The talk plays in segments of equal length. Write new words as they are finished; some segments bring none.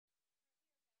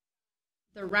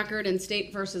The record in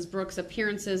State versus Brooks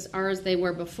appearances are as they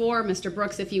were before. Mr.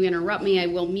 Brooks, if you interrupt me, I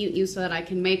will mute you so that I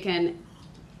can make an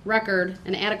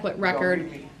adequate record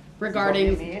regarding...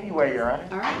 You don't mute me anyway, Your Honor.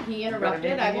 All right, he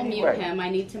interrupted. I will mute him. I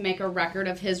need to make a record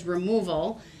of his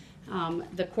removal.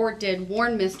 The court did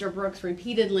warn Mr. Brooks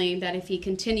repeatedly that if he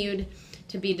continued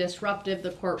to be disruptive,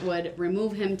 the court would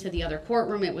remove him to the other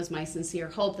courtroom. It was my sincere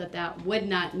hope that that would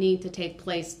not need to take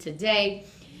place today.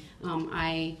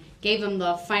 I gave him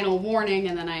the final warning,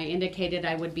 and then I indicated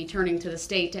I would be turning to the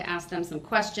state to ask them some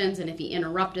questions, and if he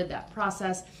interrupted that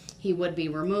process, he would be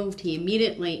removed. He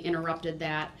immediately interrupted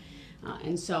that,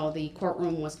 and so the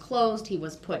courtroom was closed. He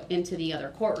was put into the other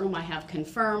courtroom. I have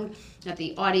confirmed that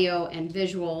the audio and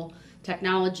visual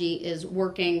technology is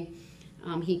working.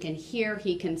 He can hear,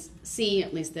 he can see,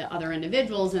 at least the other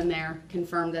individuals in there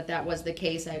confirmed that that was the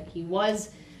case. He was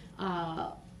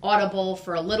audible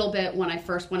for a little bit when I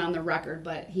first went on the record,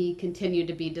 but he continued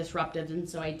to be disruptive, and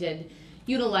so I did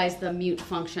utilize the mute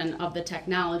function of the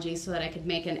technology so that I could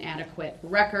make an adequate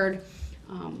record.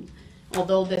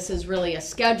 Although this is really a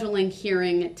scheduling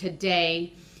hearing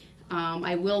today,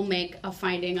 I will make a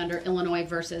finding under Illinois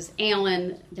versus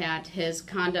Allen that his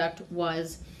conduct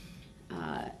was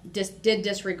did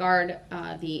disregard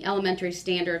the elementary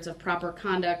standards of proper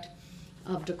conduct,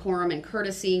 of decorum and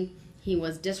courtesy. He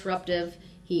was disruptive.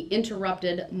 He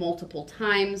interrupted multiple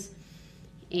times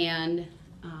and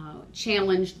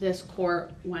challenged this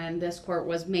court when this court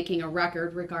was making a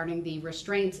record regarding the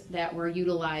restraints that were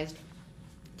utilized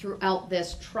throughout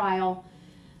this trial.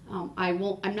 I'm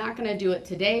not going to do it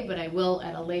today, but I will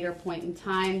at a later point in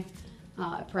time.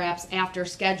 Perhaps after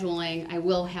scheduling, I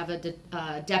will have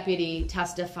a deputy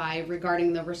testify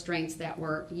regarding the restraints that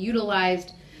were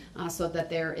utilized so that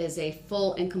there is a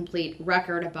full and complete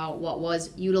record about what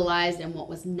was utilized and what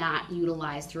was not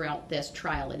utilized throughout this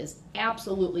trial. It is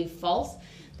absolutely false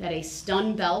that a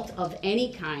stun belt of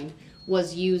any kind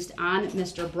was used on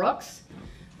Mr. Brooks.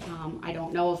 I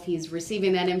don't know if he's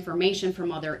receiving that information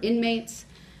from other inmates.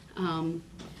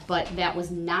 But that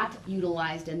was not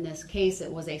utilized in this case.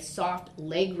 It was a soft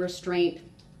leg restraint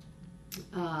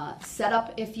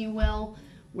setup, if you will,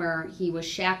 where he was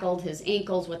shackled his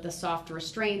ankles with the soft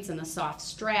restraints and the soft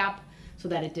strap so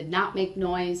that it did not make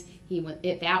noise.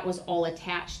 That was all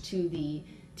attached to the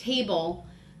table,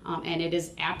 and it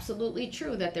is absolutely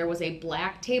true that there was a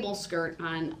black table skirt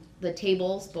on the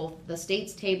tables, both the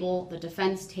state's table, the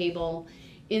defense table,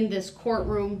 in this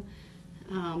courtroom.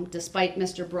 Despite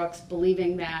Mr. Brooks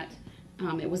believing that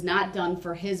it was not done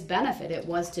for his benefit. It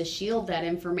was to shield that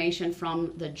information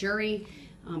from the jury.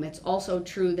 It's also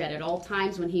true that at all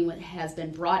times when he has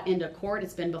been brought into court,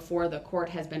 it's been before the court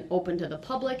has been open to the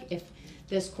public. If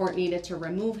this court needed to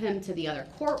remove him to the other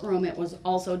courtroom, it was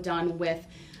also done with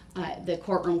the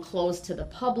courtroom closed to the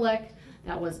public.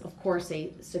 That was, of course,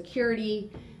 a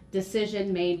security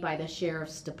decision made by the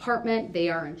Sheriff's Department. They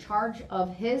are in charge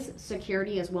of his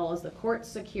security as well as the court's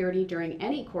security during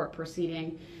any court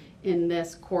proceeding in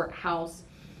this courthouse.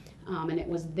 And it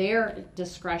was their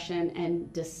discretion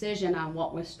and decision on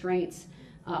what restraints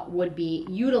would be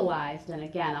utilized. And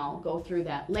again, I'll go through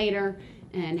that later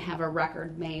and have a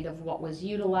record made of what was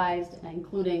utilized,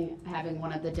 including having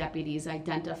one of the deputies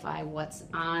identify what's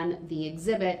on the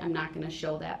exhibit. I'm not going to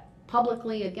show that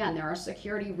publicly. Again, there are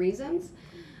security reasons.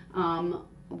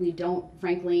 We don't,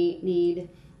 frankly, need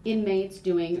inmates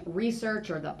doing research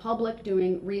or the public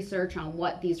doing research on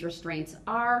what these restraints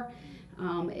are.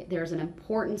 There's an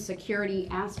important security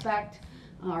aspect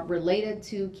related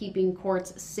to keeping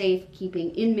courts safe,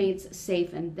 keeping inmates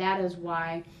safe, and that is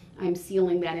why I'm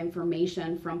sealing that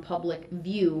information from public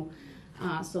view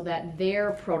so that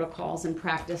their protocols and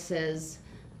practices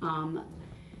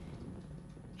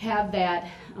have that,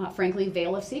 frankly,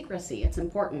 veil of secrecy. It's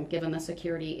important given the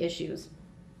security issues.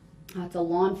 It's a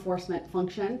law enforcement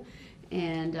function,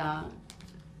 and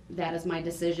that is my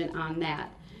decision on that.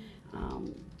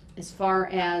 As far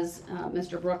as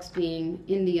Mr. Brooks being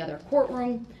in the other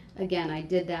courtroom, again, I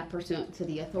did that pursuant to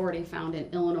the authority found in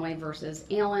Illinois versus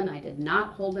Allen. I did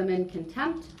not hold him in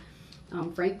contempt.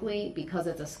 Frankly, because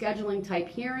it's a scheduling type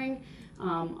hearing,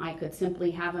 I could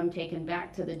simply have him taken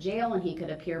back to the jail and he could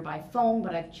appear by phone,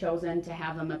 but I've chosen to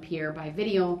have him appear by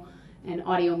video and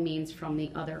audio means from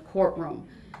the other courtroom.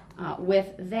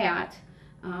 With that,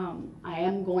 I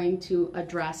am going to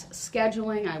address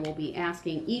scheduling. I will be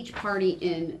asking each party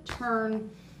in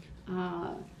turn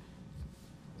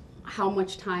how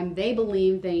much time they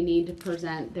believe they need to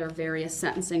present their various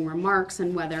sentencing remarks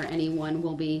and whether anyone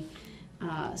will be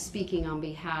speaking on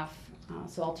behalf.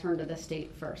 So I'll turn to the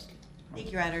state first. Thank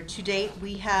you, Your Honor. To date,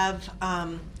 we have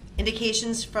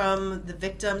indications from the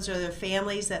victims or their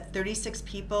families that 36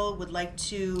 people would like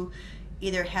to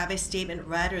either have a statement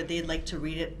read or they'd like to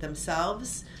read it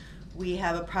themselves. We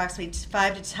have approximately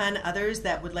 5 to 10 others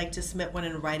that would like to submit one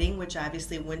in writing, which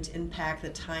obviously wouldn't impact the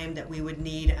time that we would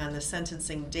need on the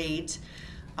sentencing date.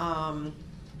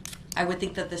 I would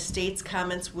think that the state's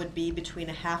comments would be between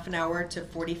a half an hour to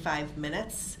 45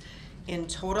 minutes in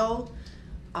total.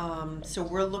 So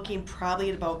we're looking probably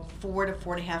at about 4 to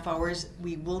 4.5 hours.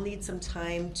 We will need some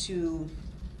time to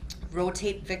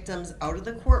rotate victims out of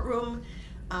the courtroom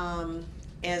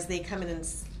as they come in and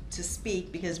to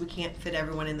speak, because we can't fit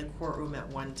everyone in the courtroom at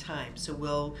one time. So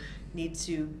we'll need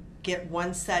to get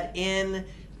one set in,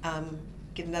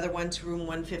 get another one to room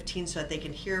 115 so that they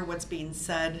can hear what's being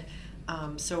said.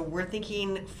 So we're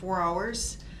thinking 4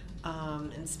 hours,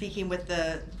 and speaking with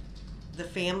the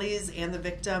families and the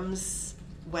victims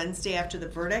Wednesday after the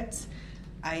verdict.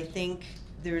 I think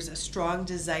there's a strong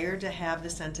desire to have the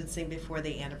sentencing before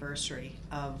the anniversary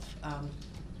of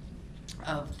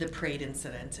the parade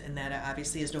incident, and that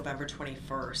obviously is November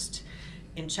 21st.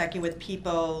 In checking with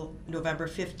people, November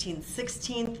 15th,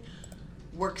 16th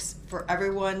works for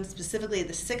everyone. Specifically,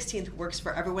 the 16th works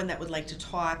for everyone that would like to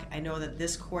talk. I know that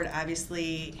this court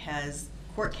obviously has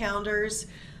court calendars.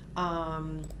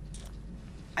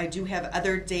 I do have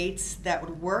other dates that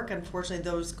would work. Unfortunately,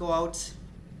 those go out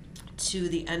to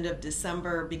the end of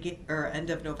December, end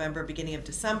of November, beginning of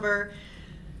December.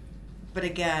 But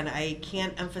again, I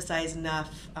can't emphasize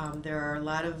enough, there are a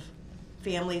lot of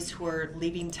families who are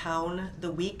leaving town the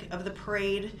week of the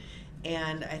parade,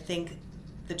 and I think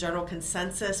the general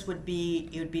consensus would be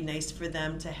it would be nice for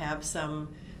them to have some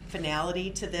finality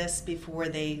to this before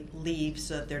they leave,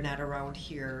 so that they're not around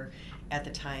here at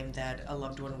the time that a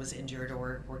loved one was injured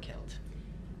or killed.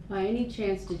 By any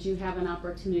chance, did you have an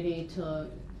opportunity to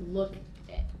look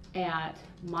at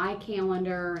my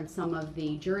calendar and some of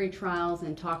the jury trials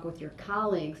and talk with your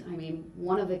colleagues? I mean,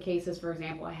 one of the cases, for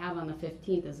example, I have on the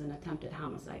 15th is an attempted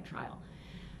homicide trial.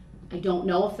 I don't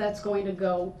know if that's going to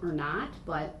go or not,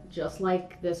 but just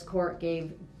like this court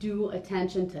gave due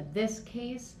attention to this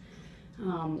case,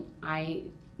 I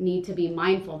need to be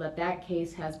mindful that that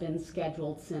case has been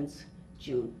scheduled since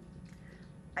June.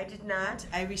 I did not.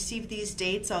 I received these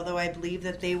dates, although I believe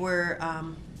that they were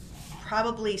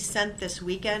probably sent this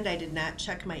weekend. I did not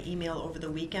check my email over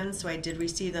the weekend, so I did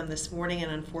receive them this morning,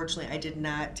 and unfortunately I did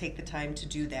not take the time to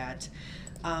do that.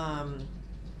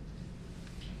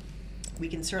 We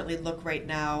can certainly look right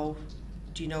now.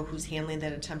 Do you know who's handling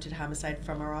that attempted homicide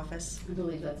from our office? I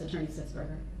believe that's Attorney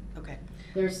Sitzberger. Okay.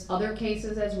 There's other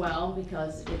cases as well,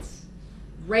 because it's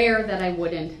rare that I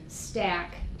wouldn't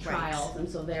stack trials, right. And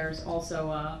so there's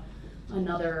also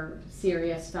another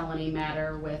serious felony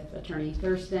matter with Attorney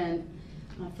Thurston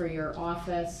for your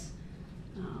office.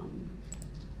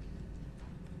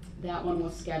 That one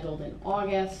was scheduled in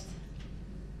August.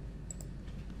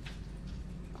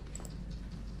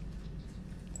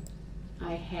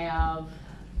 I have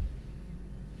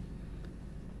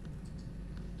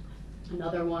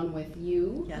another one with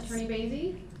you, yes. Attorney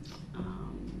Basie.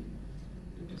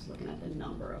 I'm just looking at the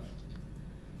number of.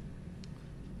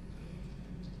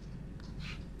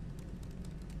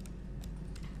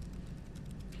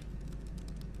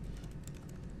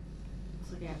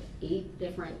 Looks like I have 8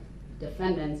 different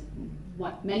defendants,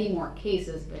 many more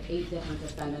cases, but 8 different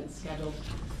defendants scheduled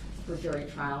for jury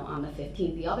trial on the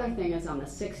 15th. The other thing is on the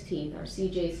 16th, our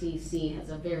CJCC has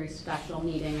a very special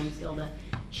meeting. I'm still the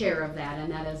chair of that,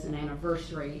 and that is an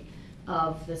anniversary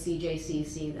of the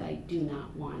CJCC that I do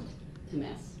not want to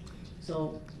miss.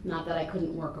 So not that I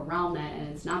couldn't work around that, and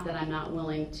it's not that I'm not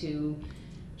willing to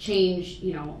change,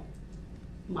 you know,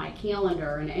 my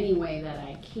calendar in any way that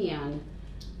I can.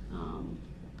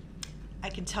 I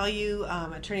can tell you,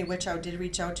 Attorney Wichow did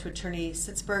reach out to Attorney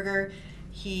Sitzberger.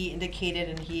 He indicated,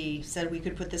 and he said we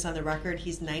could put this on the record,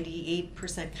 he's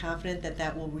 98% confident that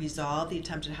that will resolve, the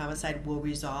attempted homicide will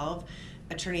resolve.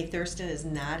 Attorney Thurston is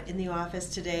not in the office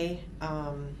today,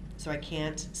 so I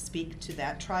can't speak to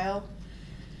that trial.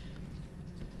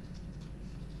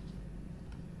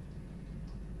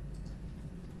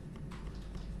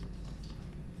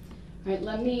 All right,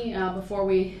 let me, before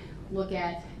we look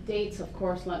at dates, of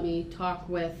course, let me talk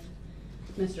with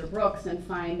Mr. Brooks and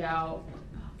find out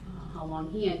how long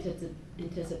he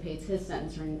anticipates his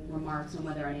sentencing remarks and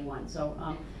whether anyone. So,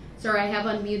 sir, I have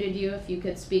unmuted you. If you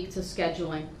could speak to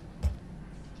scheduling.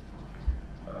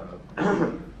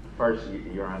 First,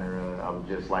 Your Honor, I would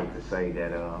just like to say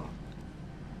that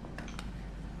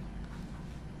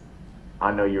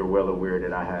I know you're well aware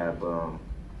that I have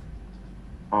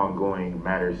ongoing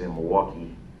matters in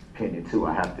Milwaukee pending too.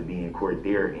 I have to be in court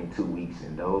there in 2 weeks,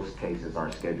 and those cases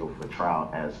are scheduled for trial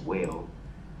as well.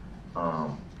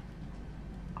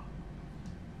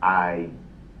 I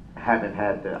haven't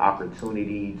had the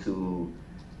opportunity to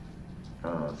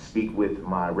speak with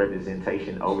my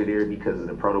representation over there because of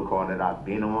the protocol that I've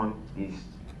been on these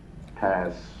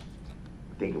past,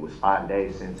 I think it was 5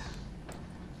 days since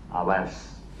I last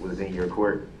was in your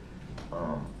court.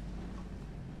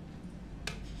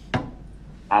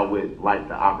 I would like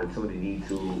the opportunity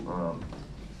to,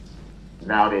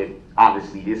 now that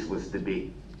obviously this was the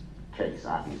big case,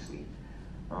 obviously.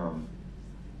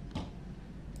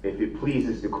 If it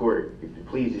pleases the court, if it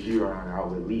pleases you, Your Honor, I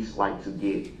would at least like to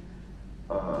get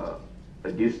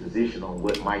a disposition on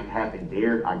what might happen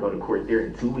there. I go to court there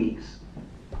in 2 weeks.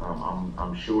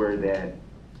 I'm sure that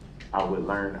I would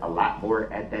learn a lot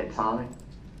more at that time.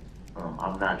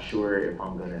 I'm not sure if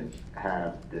I'm gonna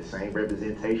have the same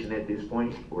representation at this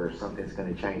point or if something's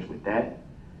gonna change with that.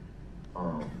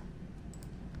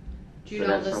 Do you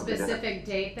know the specific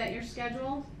date that you're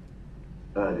scheduled?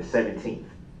 The 17th.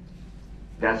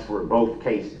 That's for both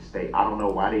cases. I don't know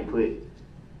why they put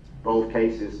both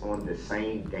cases on the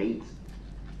same date.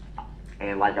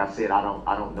 And like I said, I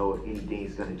don't know if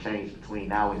anything's gonna change between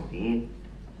now and then.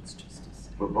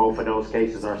 But both of those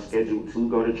cases are scheduled to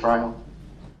go to trial.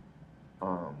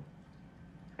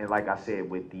 And like I said,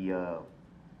 with the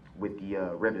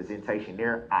representation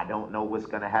there, I don't know what's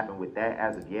gonna happen with that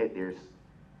as of yet. There's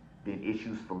been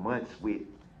issues for months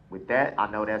with that. I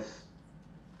know that's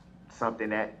something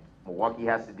that Milwaukee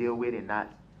has to deal with and not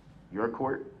your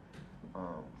court.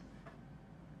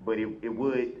 But it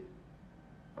would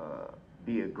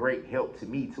be a great help to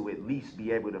me to at least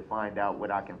be able to find out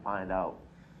what I can find out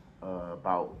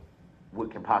about what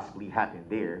can possibly happen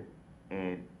there,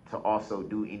 and to also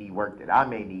do any work that I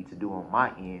may need to do on my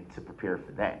end to prepare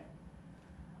for that.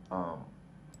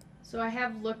 So I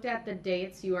have looked at the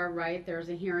dates. You are right. There's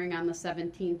a hearing on the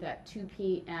 17th at 2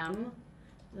 p.m.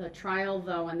 The trial,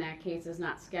 though, in that case is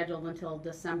not scheduled until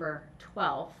December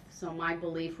 12th. So my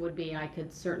belief would be I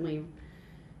could certainly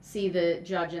see the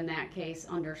judge in that case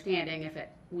understanding if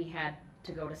we had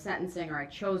to go to sentencing, or I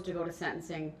chose to go to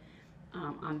sentencing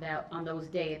on those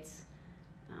dates.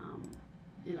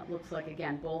 And it looks like,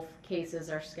 again, both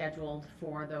cases are scheduled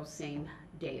for those same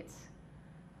dates.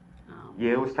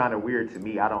 Yeah, it was kind of weird to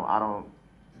me.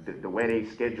 The way they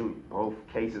scheduled both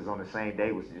cases on the same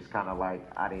day was just kind of like,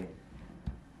 I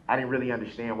didn't really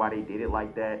understand why they did it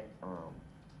like that.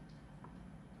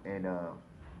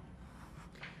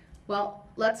 Well,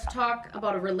 let's talk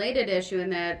about a related issue,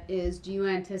 and that is, do you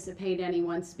anticipate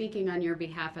anyone speaking on your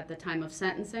behalf at the time of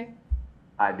sentencing?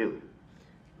 I do.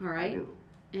 All right. I do.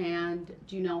 And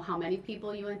do you know how many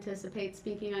people you anticipate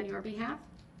speaking on your behalf?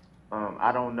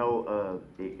 I don't know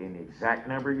an exact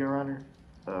number, Your Honor.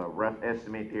 Rough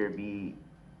estimate, there'd be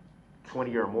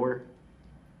 20 or more.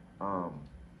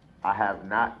 I have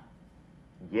not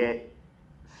yet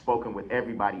spoken with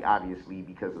everybody, obviously,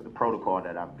 because of the protocol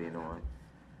that I've been on.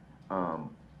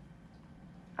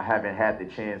 I haven't had the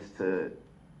chance to,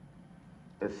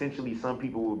 essentially some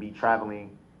people will be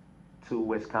traveling to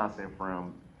Wisconsin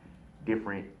from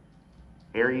different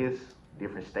areas,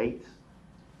 different states.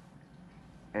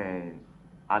 And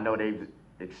I know they've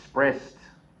expressed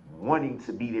wanting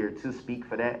to be there to speak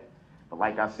for that. But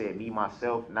like I said, me,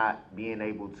 myself, not being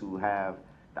able to have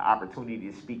the opportunity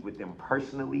to speak with them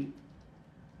personally,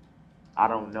 I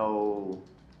don't know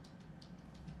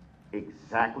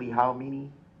exactly how many,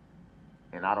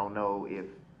 and I don't know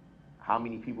how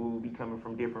many people will be coming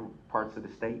from different parts of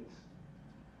the states.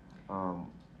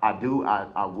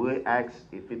 I would ask,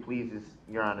 if it pleases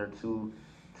Your Honor, to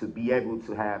be able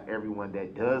to have everyone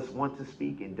that does want to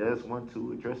speak and does want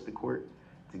to address the court,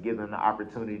 to give them the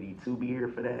opportunity to be here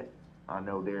for that. I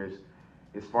know there's,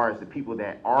 as far as the people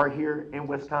that are here in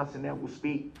Wisconsin that will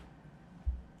speak,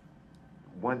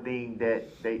 one thing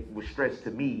that they was stressed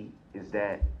to me is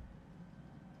that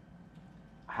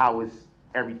how is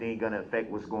everything gonna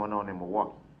affect what's going on in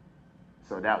Milwaukee?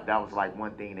 So that was like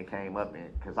one thing that came up,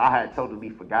 and because I had totally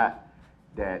forgot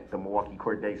that the Milwaukee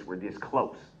court dates were this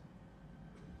close.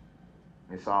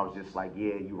 And so I was just like,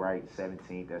 yeah, you're right,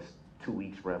 17th, that's 2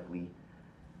 weeks roughly.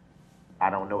 I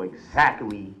don't know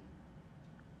exactly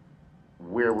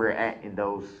where we're at in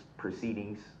those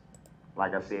proceedings.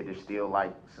 Like I said, there's still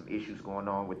like some issues going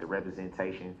on with the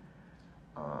representation.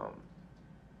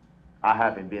 I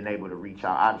haven't been able to reach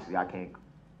out. Obviously, I can't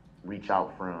reach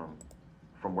out from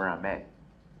where I'm at,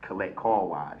 collect call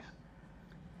wise.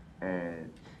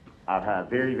 And I've had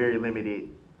very, very limited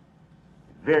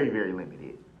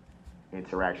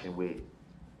interaction with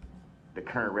the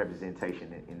current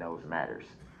representation in those matters.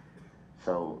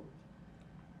 So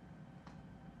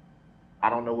I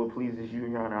don't know what pleases you,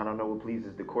 Your Honor. I don't know what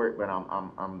pleases the court, but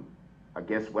I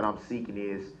guess what I'm seeking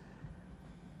is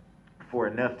for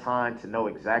enough time to know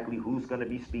exactly who's going to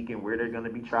be speaking, where they're going to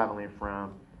be traveling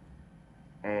from,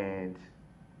 and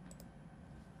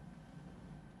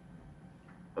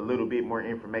a little bit more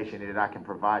information that I can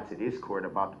provide to this court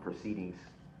about the proceedings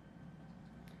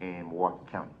in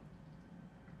Milwaukee County.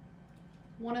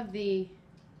 One of the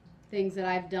things that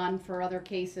I've done for other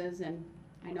cases, and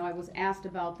I know I was asked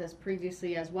about this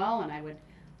previously as well, and I would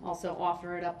also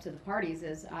offer it up to the parties,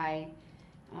 is I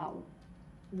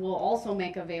will also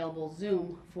make available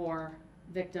Zoom for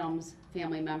victims,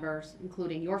 family members,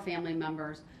 including your family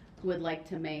members, who would like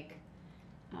to make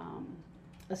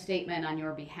a statement on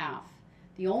your behalf.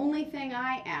 The only thing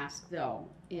I ask, though,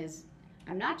 is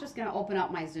I'm not just going to open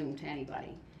up my Zoom to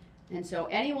anybody. And so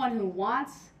anyone who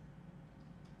wants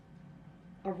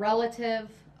a relative,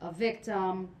 a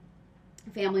victim,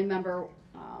 family member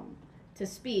to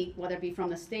speak, whether it be from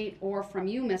the state or from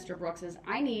you, Mr. Brooks, is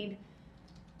I need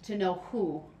to know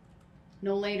who,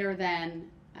 no later than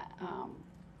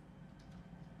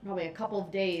probably a couple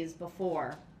of days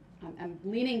before. I'm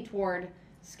leaning toward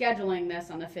scheduling this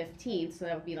on the 15th, so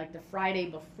that would be like the Friday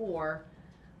before,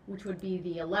 which would be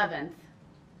the 11th,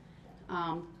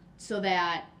 so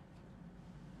that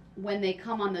when they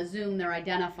come on the Zoom, they're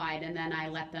identified, and then I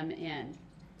let them in.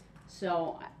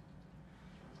 So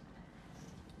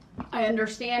I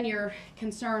understand your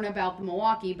concern about the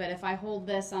Milwaukee, but if I hold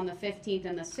this on the 15th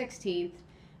and the 16th,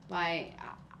 by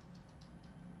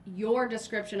your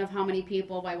description of how many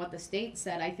people, by what the state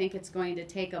said, I think it's going to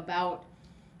take about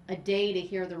a day to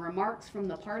hear the remarks from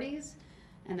the parties,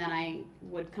 and then I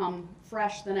would come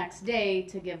fresh the next day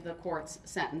to give the court's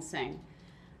sentencing.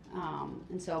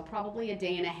 And so probably a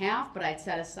day and a half, but I'd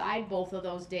set aside both of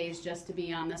those days just to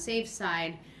be on the safe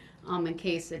side in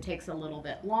case it takes a little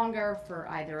bit longer for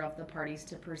either of the parties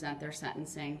to present their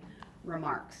sentencing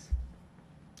remarks.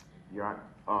 Your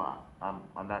Honor,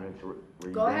 I'm not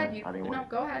interrupting. Go ahead.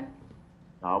 Go ahead.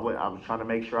 I was trying to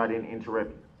make sure I didn't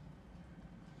interrupt you.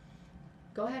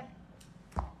 Go ahead.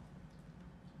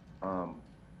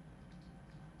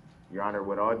 Your Honor,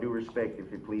 with all due respect,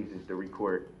 if it pleases the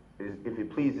court, if it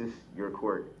pleases your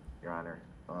court, Your Honor,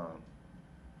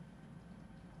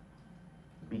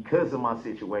 because of my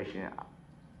situation,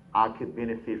 I could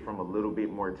benefit from a little bit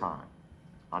more time.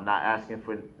 I'm not asking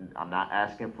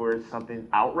for something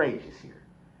outrageous here.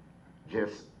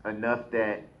 Just enough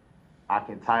that I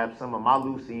can tie up some of my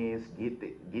loose ends,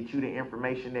 get you the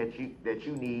information that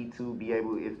you need to be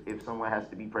able, if someone has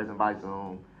to be present by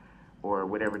Zoom or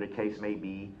whatever the case may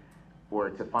be, or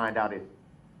to find out if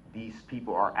these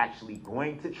people are actually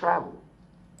going to travel,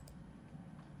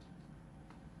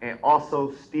 and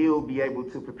also still be able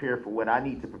to prepare for what I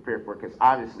need to prepare for, because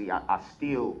obviously I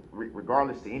still,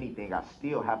 regardless to anything, I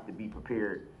still have to be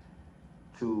prepared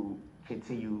to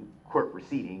continue court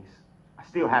proceedings. I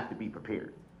still have to be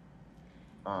prepared.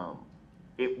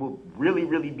 It will really,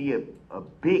 really be a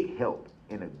big help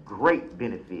and a great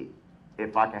benefit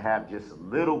if I can have just a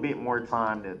little bit more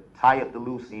time to tie up the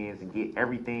loose ends and get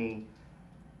everything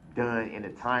done in a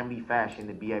timely fashion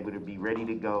to be able to be ready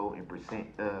to go and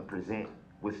present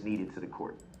what's needed to the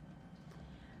court.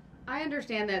 I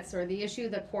understand that, sir. The issue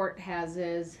the court has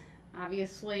is,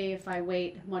 obviously, if I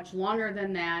wait much longer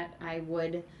than that, I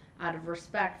would, out of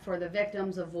respect for the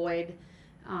victims, avoid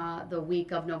the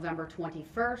week of November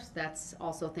 21st. That's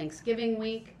also Thanksgiving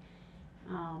week.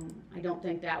 I don't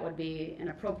think that would be an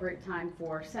appropriate time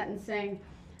for sentencing.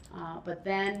 But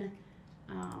then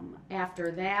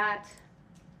after that,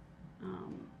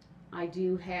 I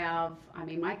do have,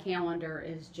 my calendar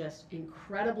is just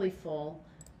incredibly full.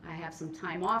 I have some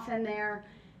time off in there.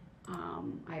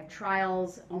 I have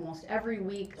trials almost every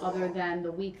week other than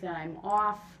the week that I'm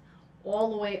off, all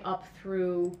the way up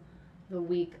through the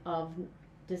week of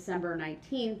December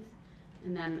 19th.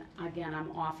 And then again,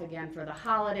 I'm off again for the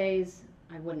holidays.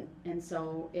 And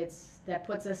so that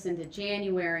puts us into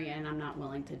January, and I'm not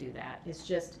willing to do that. It's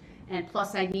just, and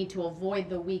plus I need to avoid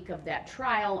the week of that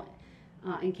trial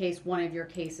in case one of your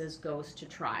cases goes to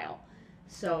trial.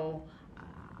 So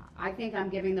I think I'm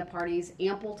giving the parties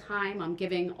ample time. I'm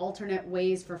giving alternate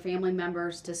ways for family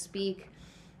members to speak,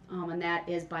 and that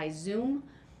is by Zoom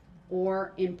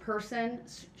or in person,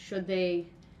 should they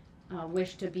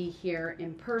wish to be here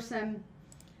in person.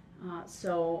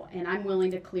 And I'm willing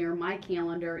to clear my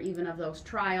calendar even of those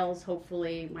trials.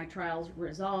 Hopefully my trials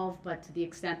resolve, but to the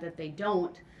extent that they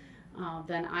don't,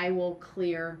 then I will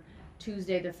clear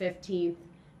Tuesday the 15th.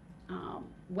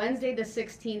 Wednesday the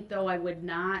 16th, though, I would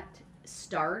not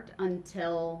start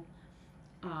until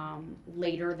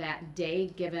later that day,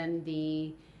 given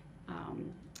the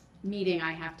meeting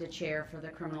I have to chair for the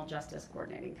Criminal Justice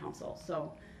Coordinating Council,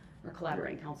 so, or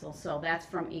Collaborating Council, so that's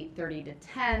from 8:30 to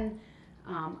 10.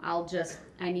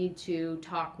 I need to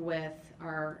talk with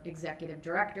our executive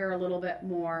director a little bit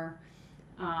more,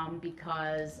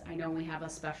 because I know we have a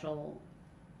special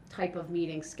type of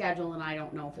meeting schedule, and I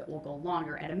don't know if it will go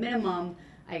longer. At a minimum,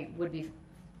 it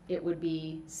would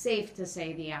be safe to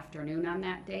say the afternoon on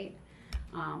that date,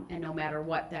 and no matter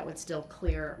what, that would still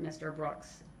clear Mr.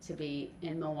 Brooks to be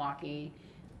in Milwaukee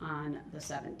on the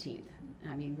 17th.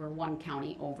 I mean, we're one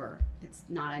county over. It's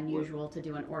not unusual to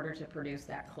do an order to produce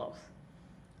that close.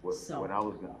 What I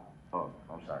was gonna,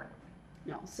 I'm sorry.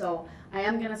 No, so I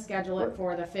am gonna schedule it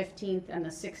for the 15th and the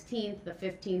 16th. The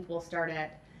 15th will start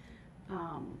at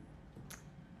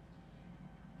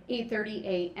 8:30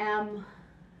 a.m.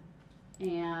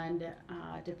 and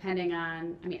depending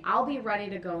on, I mean, I'll be ready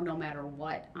to go no matter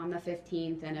what on the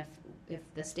 15th, and if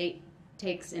the state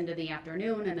takes into the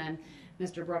afternoon and then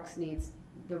Mr. Brooks needs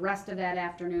the rest of that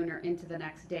afternoon or into the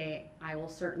next day, I will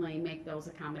certainly make those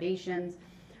accommodations.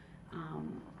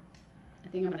 I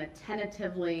think I'm going to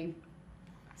tentatively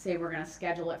say we're going to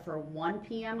schedule it for 1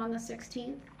 p.m. on the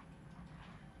 16th.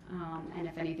 And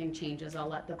if anything changes, I'll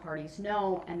let the parties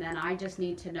know. And then I just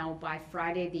need to know by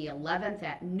Friday the 11th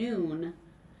at noon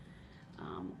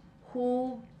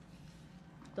who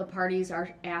the parties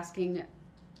are asking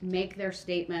make their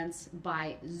statements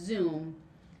by Zoom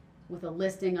with a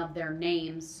listing of their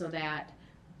names, so that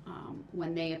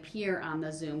when they appear on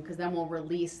the Zoom, because then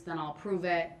I'll approve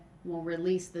it, we'll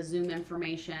release the Zoom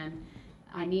information.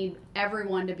 I need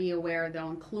everyone to be aware, though,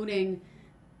 including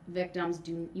victims,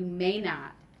 you may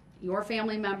not, your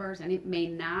family members, and it may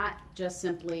not just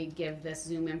simply give this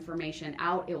Zoom information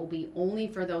out. It will be only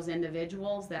for those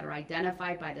individuals that are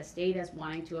identified by the state as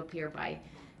wanting to appear by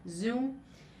Zoom.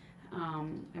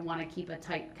 I want to keep a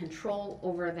tight control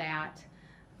over that.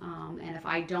 And if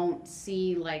I don't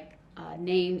see like a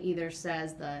name either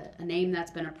says a name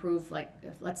that's been approved, like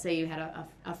let's say you had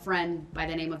a friend by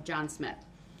the name of John Smith.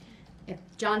 If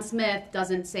John Smith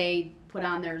doesn't say put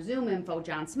on their Zoom info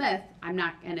John Smith, and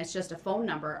it's just a phone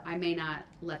number, I may not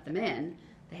let them in.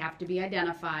 They have to be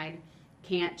identified,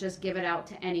 can't just give it out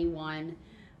to anyone.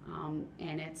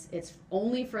 And it's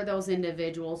only for those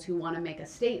individuals who want to make a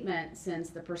statement, since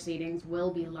the proceedings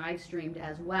will be live streamed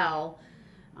as well,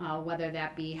 whether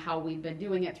that be how we've been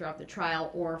doing it throughout the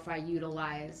trial, or if I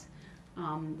utilize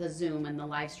the Zoom and the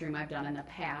live stream I've done in the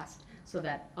past, so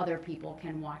that other people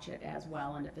can watch it as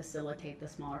well, and to facilitate the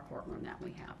smaller courtroom that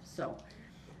we have. So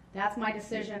that's my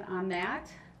decision on that.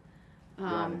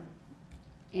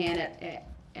 And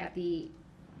at the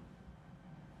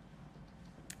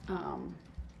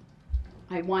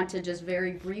I want to just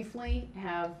very briefly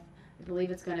have, I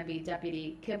believe it's going to be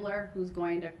Deputy Kibler who's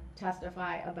going to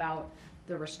testify about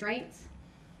the restraints.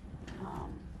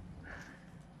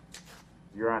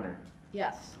 Your Honor.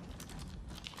 Yes.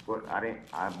 But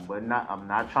I'm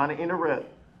not trying to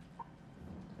interrupt.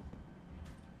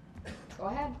 Go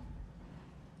ahead.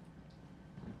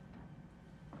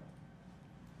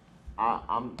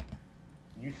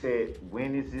 You said,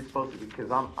 when is this supposed to be?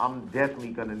 Because I'm definitely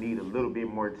gonna need a little bit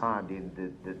more time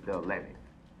than the 11th.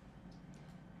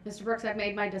 Mr. Brooks, I've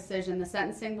made my decision. The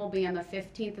sentencing will be on the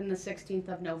 15th and the 16th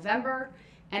of November.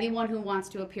 Anyone who wants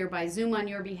to appear by Zoom on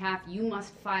your behalf, you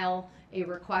must file a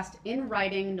request in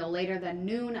writing no later than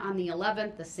noon on the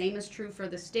 11th. The same is true for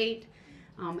the state.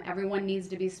 Everyone needs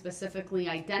to be specifically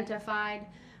identified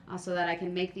so that I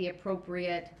can make the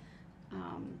appropriate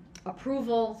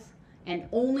approvals, and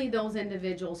only those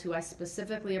individuals who I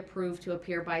specifically approve to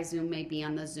appear by Zoom may be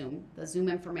on the Zoom. The Zoom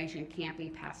information can't be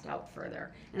passed out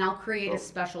further. And I'll create a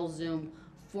special Zoom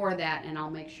for that, and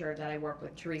I'll make sure that I work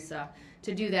with Teresa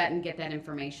to do that and get that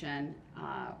information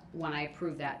when I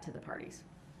approve that to the parties.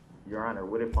 Your Honor,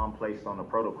 what if I'm placed on a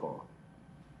protocol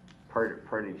per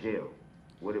the jail?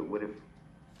 What if?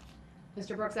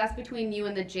 Mr. Brooks, that's between you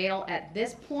and the jail at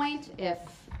this point. If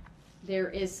there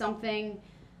is something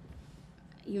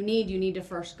you need to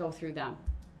first go through them.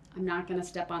 I'm not going to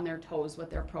step on their toes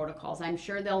with their protocols. I'm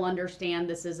sure they'll understand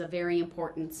this is a very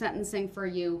important sentencing for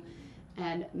you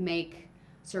and make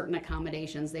certain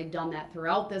accommodations. They've done that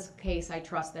throughout this case. I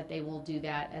trust that they will do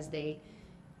that as they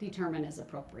determine is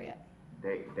appropriate.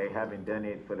 They haven't done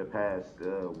it for the past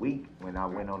week when I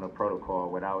went on a protocol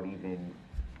without even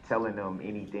telling them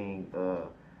anything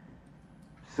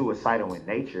suicidal in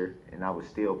nature, and I was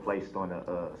still placed on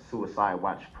a suicide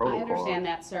watch protocol. I understand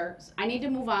that, sir. I need to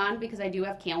move on because I do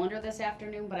have calendar this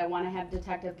afternoon, but I want to have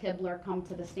Detective Kibler come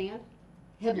to the stand.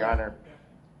 Hibler. Your Honor.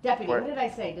 Deputy, what did I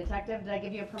say? Detective, did I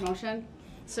give you a promotion?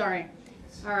 Sorry.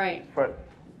 All right.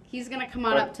 He's gonna come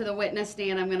on up to the witness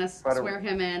stand. I'm gonna For the- swear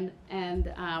him in,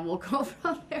 and we'll go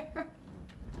from there.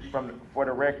 For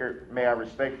the record, may I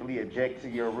respectfully object to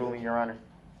your ruling, Your Honor?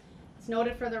 It's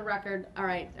noted for the record. All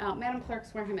right, Madam Clerk,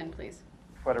 swear him in, please.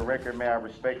 For the record, may I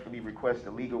respectfully request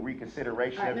a legal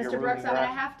reconsideration All right, of your Mr. ruling, Brooks, Your I'm gonna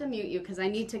Honor? have to mute you because I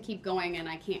need to keep going and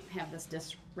I can't have this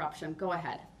disruption. Go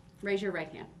ahead. Raise your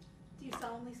right hand. Do you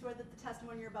solemnly swear that the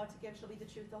testimony you're about to give shall be the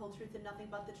truth, the whole truth, and nothing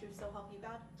but the truth, so help you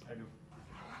God? I do.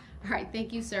 All right,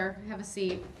 thank you, sir. Have a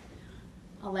seat.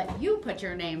 I'll let you put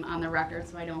your name on the record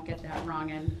so I don't get that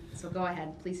wrong. And so go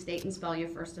ahead. Please state and spell your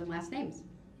first and last names.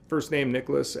 First name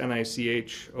Nicholas,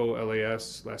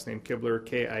 Nicholas. Last name Kibler,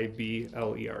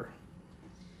 Kibler.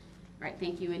 All right,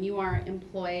 thank you. And you are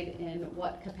employed in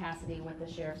what capacity with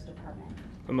the Sheriff's Department?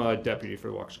 I'm a deputy for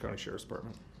the Waukesha County Sheriff's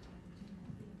Department.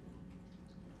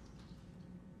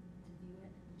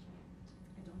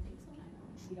 I don't think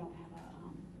so. We don't have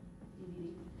a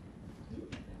DVD.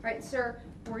 All right, sir,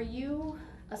 were you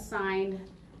assigned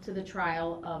to the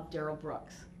trial of Darrell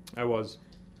Brooks? I was.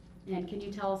 And can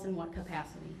you tell us in what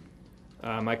capacity?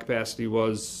 My capacity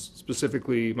was,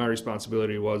 specifically, my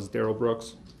responsibility was Darrell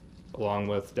Brooks, along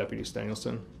with Deputy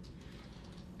Stengelson.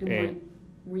 And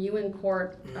were you in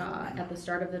court at the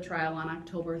start of the trial on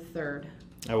October 3rd?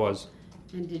 I was.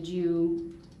 And did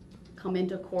you come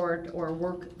into court or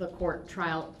work the court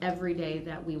trial every day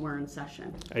that we were in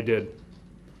session? I did.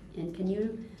 And can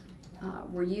you,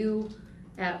 were you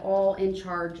at all in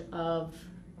charge of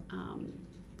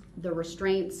the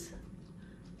restraints?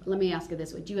 Let me ask you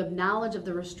this way. Do you have knowledge of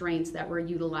the restraints that were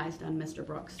utilized on Mr.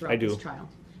 Brooks I throughout do. this trial?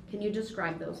 Can you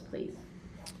describe those, please?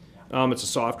 It's a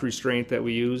soft restraint that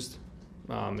we used.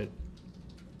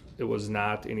 It was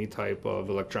not any type of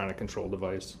electronic control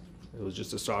device. It was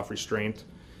just a soft restraint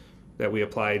that we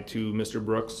applied to Mr.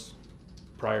 Brooks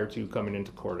prior to coming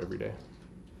into court every day.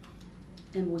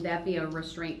 And would that be a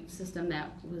restraint system that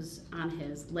was on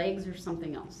his legs or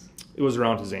something else? It was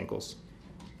around his ankles.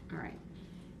 All right.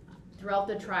 Throughout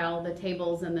the trial, the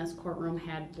tables in this courtroom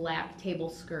had black table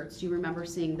skirts. Do you remember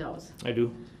seeing those? I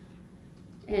do.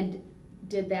 And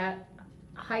did that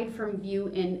hide from view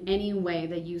in any way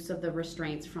the use of the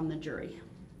restraints from the jury?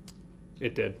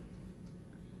 It did.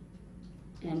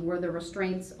 And were the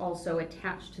restraints also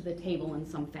attached to the table in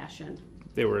some fashion?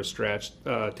 They were attached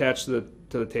to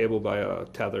the table by a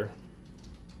tether.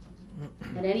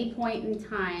 At any point in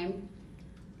time,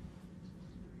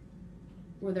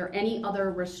 were there any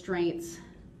other restraints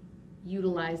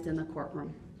utilized in the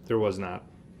courtroom? There was not.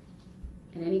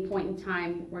 At any point in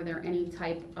time, were there any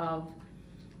type of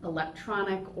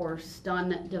electronic or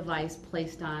stun device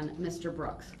placed on Mr.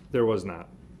 Brooks? There was not.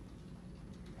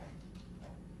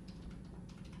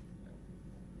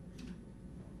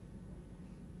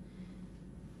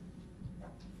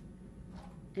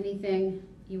 Anything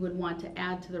you would want to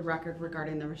add to the record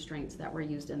regarding the restraints that were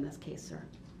used in this case, sir?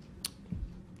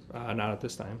 Not at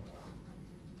this time.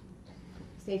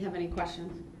 State, have any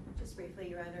questions? Just briefly,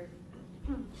 Your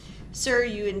Honor. Sir,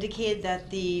 you indicated that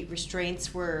the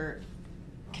restraints were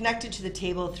connected to the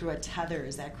table through a tether,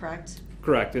 is that correct?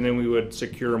 Correct, and then we would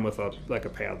secure them with a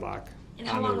padlock. And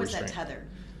how on the long was that restraint. tether?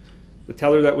 The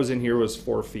tether that was in here was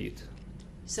 4 feet.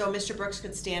 So Mr. Brooks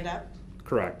could stand up,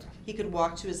 Correct. he could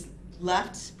walk to his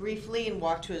left briefly and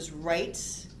walk to his right,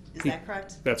 is that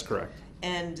correct? That's correct.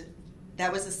 And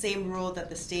that was the same rule that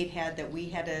the state had, that we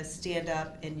had to stand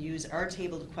up and use our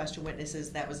table to question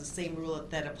witnesses. That was the same rule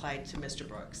that applied to Mr.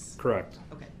 Brooks. Correct.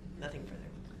 Okay, nothing further.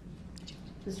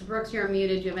 Mr. Brooks, you're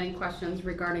muted. Do you have any questions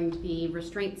regarding the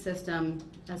restraint system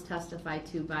as testified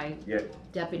to by Yes.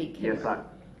 Deputy Kibler?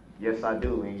 Yes, I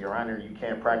do. And Your Honor, you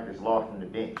can't practice law from the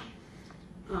bench.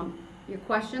 Your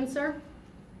question, sir?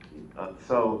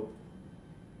 So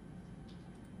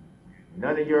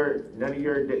none of your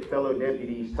fellow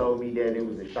deputies told me that it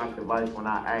was a shock device when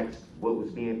I asked what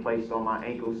was being placed on my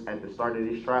ankles at the start of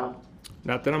this trial?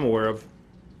 Not that I'm aware of.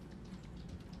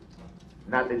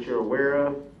 Not that you're aware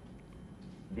of?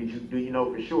 Do you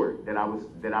know for sure that I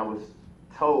was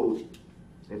told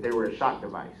that they were a shock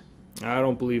device? I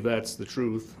don't believe that's the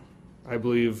truth. I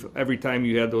believe every time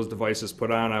you had those devices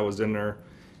put on, I was in there,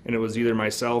 and it was either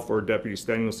myself or Deputy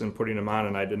Stengelson putting them on,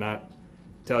 and I did not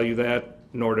tell you that,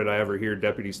 nor did I ever hear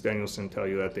Deputy Stengelson tell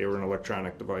you that they were an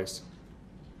electronic device.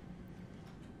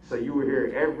 So you were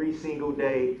here every single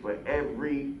day for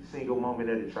every single moment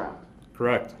of the trial?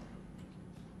 Correct.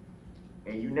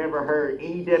 And you never heard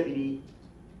any deputy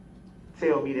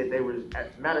tell me that they were,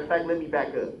 matter of fact, let me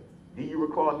back up. Do you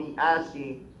recall me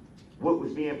asking what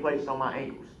was being placed on my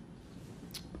ankles?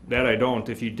 That I don't.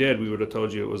 If you did, we would have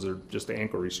told you it was just an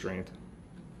ankle restraint.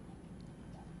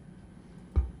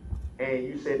 And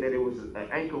you said that it was an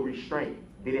ankle restraint.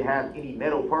 Did it have any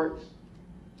metal parts?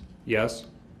 Yes.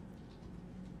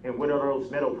 And what are those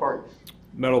metal parts?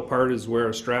 Metal part is where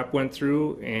a strap went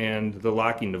through and the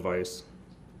locking device.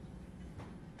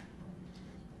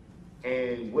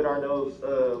 And what are those,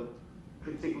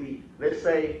 particularly, let's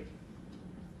say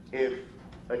if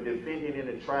a defendant in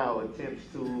a trial attempts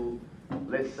to,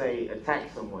 let's say, attack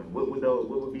someone, what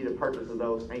would be the purpose of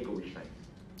those ankle restraints?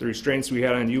 The restraints we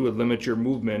had on you would limit your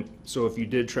movement, so if you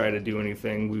did try to do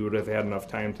anything, we would have had enough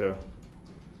time to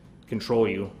control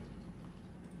you.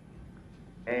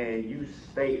 And you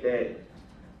state that,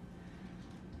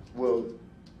 well,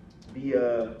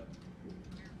 the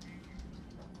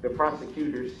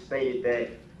prosecutors stated that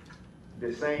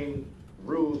the same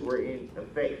rules were in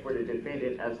effect for the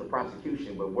defendant as the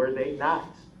prosecution, but were they not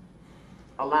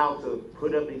allowed to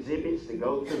put up exhibits to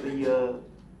go to the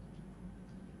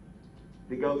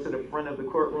front of the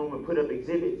courtroom and put up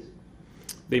exhibits?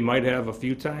 They might have a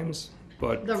few times,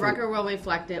 but The record will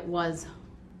reflect it was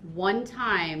one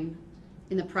time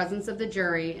in the presence of the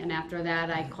jury, and after that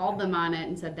I called them on it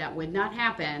and said that would not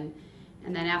happen.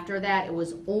 And then after that, it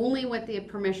was only with the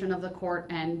permission of the court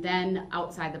and then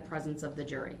outside the presence of the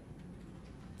jury.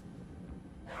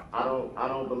 I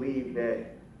don't believe that,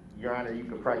 Your Honor, you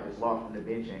can practice law from the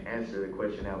bench and answer the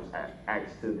question that was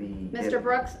asked to the... Mr.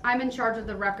 Brooks, I'm in charge of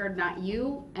the record, not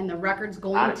you, and the record's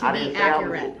going to be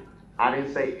accurate. I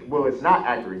didn't say, well, it's not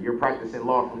accurate. You're practicing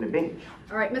law from the bench.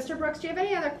 All right, Mr. Brooks, do you have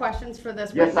any other questions for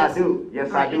this Yes, witness? I do. Yes,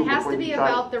 All right, I do. it has Before to be you start-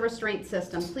 about the restraint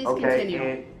system. Please Okay, continue.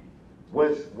 and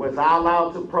was I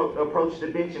allowed to approach the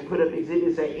bench and put up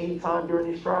exhibits at any time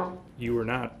during this trial? you were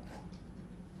not.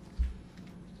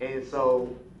 And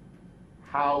so,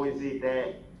 how is it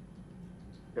that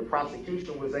the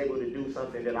prosecution was able to do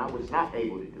something that I was not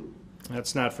able to do?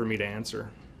 That's not for me to answer.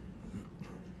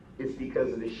 It's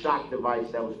because of the shock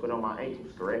device that was put on my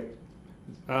ankles, correct?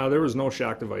 There was no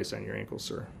shock device on your ankle,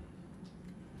 sir.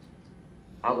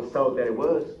 I was told that it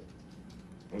was.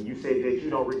 And you said that you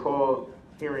don't recall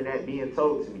hearing that being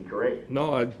told to me, correct?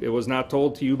 No, it was not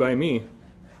told to you by me.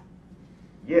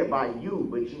 Yeah, by you,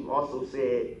 but you also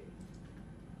said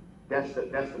that's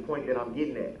the point that I'm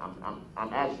getting at.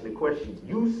 I'm asking the question.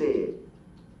 You said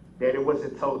that it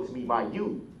wasn't told to me by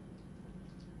you.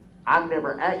 I've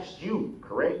never asked you,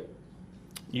 correct?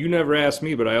 You never asked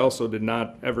me, but I also did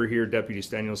not ever hear Deputy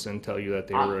Danielson tell you that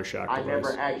they were a shock I device.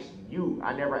 never asked you.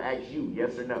 I never asked you,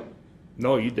 yes or no.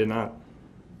 No, you did not.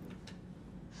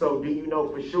 So do you know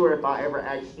for sure if I ever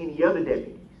asked any other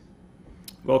deputies?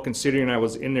 Well, considering I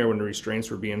was in there when the restraints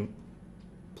were being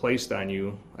placed on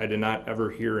you, I did not ever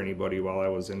hear anybody while I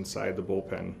was inside the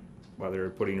bullpen while they were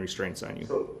putting restraints on you.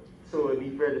 So it'd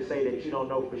be fair to say that you don't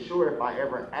know for sure if I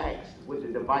ever asked what the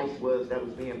device was that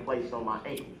was being placed on my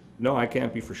ankles. No, I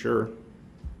can't be for sure.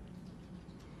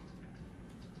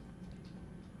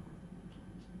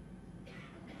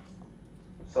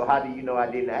 So how do you know I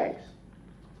didn't ask?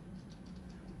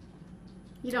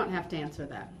 You don't have to answer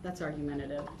that. That's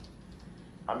argumentative.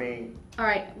 I mean, All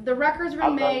right, the record's been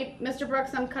I'm- made. Mr.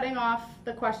 Brooks, I'm cutting off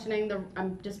the questioning.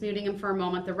 I'm just muting him for a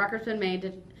moment. The record's been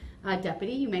made.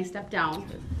 Deputy, you may step down.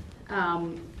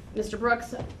 Mr.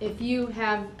 Brooks, if you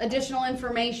have additional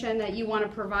information that you want to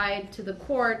provide to the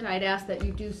court, I'd ask that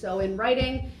you do so in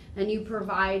writing and you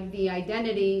provide the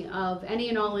identity of any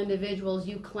and all individuals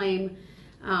you claim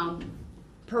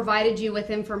provided you with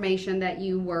information that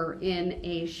you were in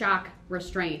a shock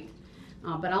restraint.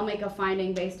 But I'll make a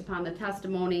finding based upon the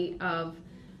testimony of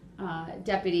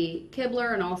Deputy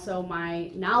Kibler and also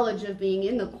my knowledge of being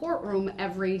in the courtroom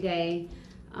every day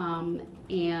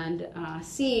and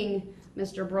seeing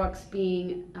Mr. Brooks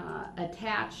being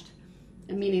attached,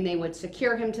 meaning they would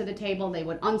secure him to the table, they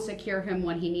would unsecure him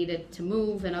when he needed to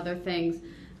move and other things.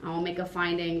 I'll make a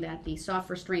finding that the soft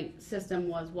restraint system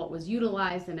was what was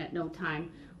utilized and at no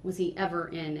time was he ever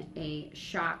in a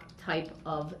shock type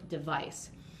of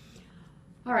device.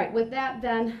 All right, with that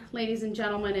then, ladies and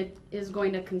gentlemen, it is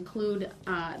going to conclude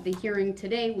the hearing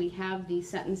today. We have the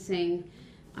sentencing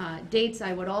dates.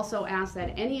 I would also ask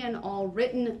that any and all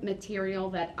written material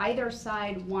that either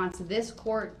side wants this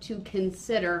court to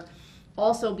consider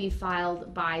also be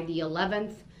filed by the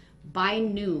 11th by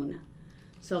noon.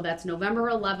 So that's November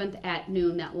 11th at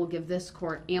noon. That will give this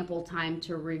court ample time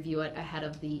to review it ahead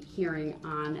of the hearing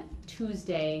on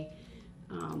Tuesday,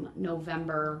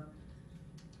 November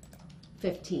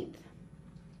 15th.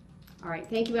 All right,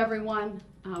 thank you everyone.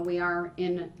 We are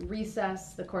in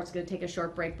recess. The court's going to take a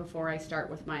short break before I start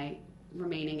with my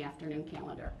remaining afternoon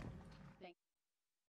calendar.